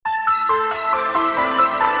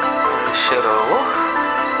shit up.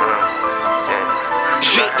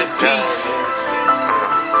 Shut the beef.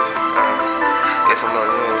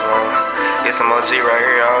 Get some OG right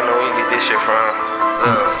here. I don't know where you get this shit from.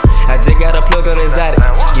 I just got a plug on exotic.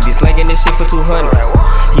 He be slanging this shit for 200.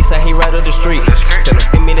 He said he right up the street. Tell him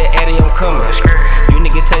send me the Addy, I'm coming. You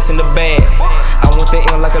niggas chasing the bag. I want the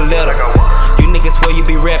M like a letter. You niggas swear you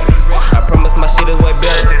be rapping. I promise my shit is way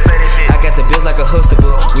better. I got the bills like a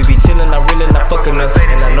Huxtable. We be chillin', I really not fucking her.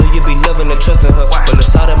 And I know you be loving and trusting her. But the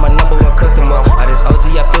shot at my number one customer. I this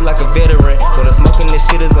OG, I feel like a veteran. When I'm smoking, this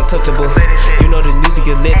shit is untouchable. You know the music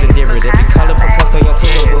is legendary. They be calling Picasso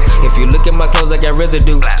untouchable. If you look at my clothes, I got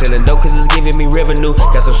residue. Selling dope cause it's giving me revenue.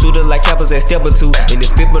 Got some shooters like Cappers at Step or 2. And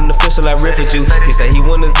this spitball official like refugee. He said he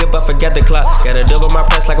wanna zip, I forgot the clock. Got a double my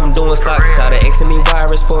price like I'm doing stocks. Shot at Xing me why I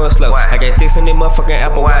respond slow. I can't text in this motherfucking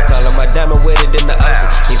Apple Watch. All of my diamond wetter than the ocean.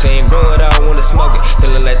 If it ain't bro it, I don't wanna smoke it.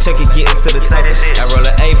 Feeling like Chucky getting to the tokens. I roll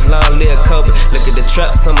an 8th long lil Kobe. Look at the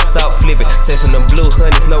trap, somersault flipping. Chasing them blue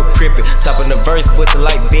honeys, no crippin'. Chopping the verse, butcher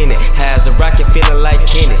like Bennett. High as a rocket, feeling like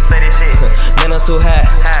Kenny. Man, I'm too high.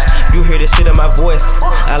 You hear the shit in my voice.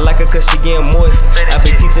 I like her cause she getting moist. I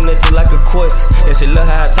be teaching her just like a course. And she love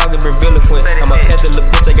how I talk and be real eloquent. I'm a panther little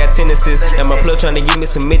bitch, I got tendencies. And my plug trying to give me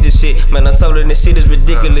some midget shit. Man, I told her this shit is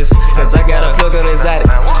ridiculous. Cause I got a plug on exotic.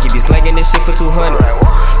 He be slanging this shit for 200.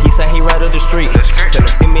 He said he right up the street. Tell him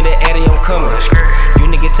send me the Addy, I'm coming. You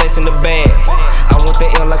niggas chasing the band. I want the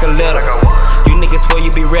M like a letter. You niggas swear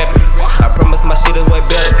you be rapping. I promise my shit is way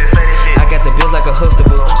better. I got the bills like a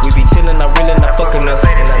Huxtable. We be chillin', I really not fucking her.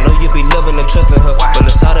 And I know you be loving and trusting her. But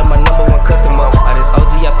the shot at my number one customer. I this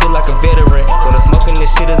OG, I feel like a veteran. When I'm smoking,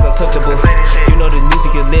 this shit is untouchable. You know the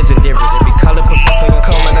music is legendary. They be calling Picasso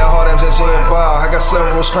untouchable. Coming out hard, I'm just in ball. I got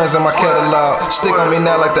several strings in my catalog. Stick on me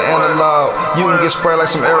now like the analog. You can get sprayed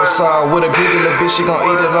like some aerosol. With a greedy little bitch, she gon'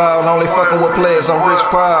 eat it all. Only fucking with players, I'm Rich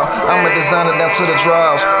Paul. I'm a designer down to the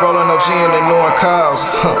draws. Rolling OG and ignoring calls.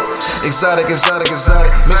 Exotic, exotic,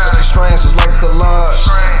 exotic. Mix up the strains just like a collage.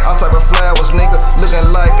 All type of flowers, nigga.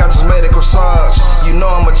 Looking like I just made a corsage. You know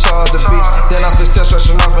I'ma charge the bitch. Then I'm just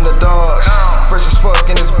stretching off in the Dodge. Fresh as fuck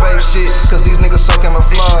in this babe shit. Cause these niggas so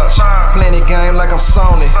camouflage. Plenty game like I'm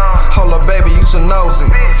Sony. Hold up, baby, you too nosy.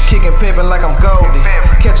 Kicking pimpin' like I'm Goldie.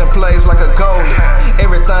 Catching plays like a goalie.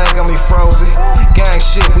 Everything got me frozen. Gang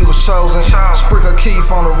shit, we was chosen. Sprinkle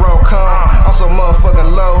Keith on the roll cone. I'm so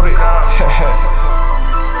motherfucking loaded.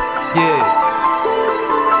 Yeah.